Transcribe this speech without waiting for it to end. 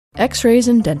X-rays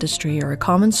in dentistry are a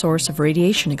common source of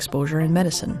radiation exposure in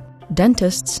medicine.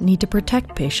 Dentists need to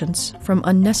protect patients from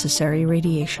unnecessary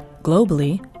radiation.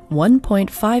 Globally,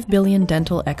 1.5 billion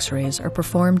dental X-rays are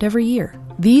performed every year.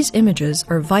 These images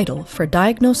are vital for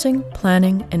diagnosing,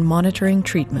 planning, and monitoring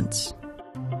treatments.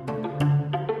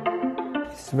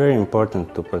 It's very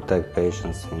important to protect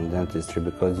patients in dentistry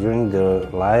because during their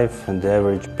life, the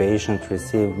average patient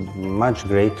receives much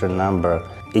greater number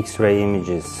of X-ray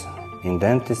images in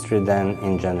dentistry than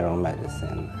in general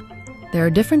medicine. There are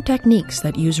different techniques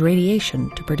that use radiation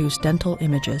to produce dental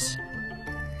images.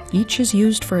 Each is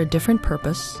used for a different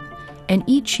purpose, and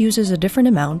each uses a different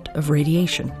amount of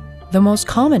radiation. The most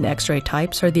common X-ray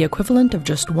types are the equivalent of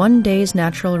just 1 day's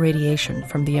natural radiation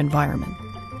from the environment.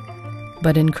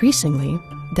 But increasingly,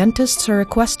 dentists are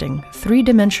requesting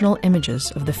 3-dimensional images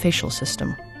of the facial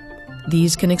system.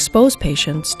 These can expose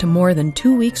patients to more than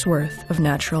 2 weeks' worth of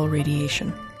natural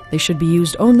radiation. They should be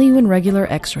used only when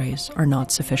regular X-rays are not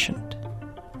sufficient.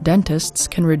 Dentists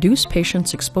can reduce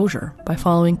patients' exposure by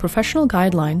following professional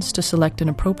guidelines to select an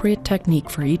appropriate technique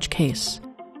for each case,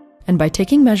 and by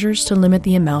taking measures to limit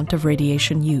the amount of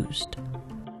radiation used.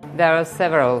 There are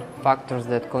several factors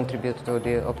that contribute to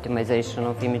the optimization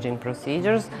of imaging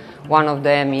procedures. One of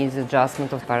them is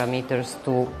adjustment of parameters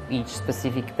to each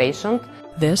specific patient.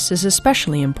 This is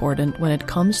especially important when it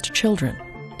comes to children.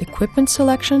 Equipment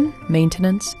selection,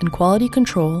 maintenance, and quality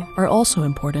control are also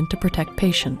important to protect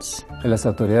patients. Las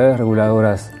autoridades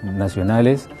reguladoras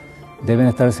nacionales deben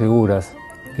estar seguras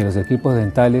que los equipos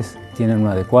dentales tienen un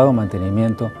adecuado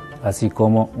mantenimiento, así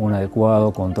como un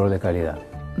adecuado control de calidad.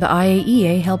 The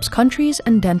IAEA helps countries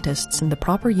and dentists in the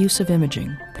proper use of imaging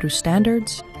through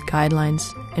standards,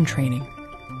 guidelines, and training.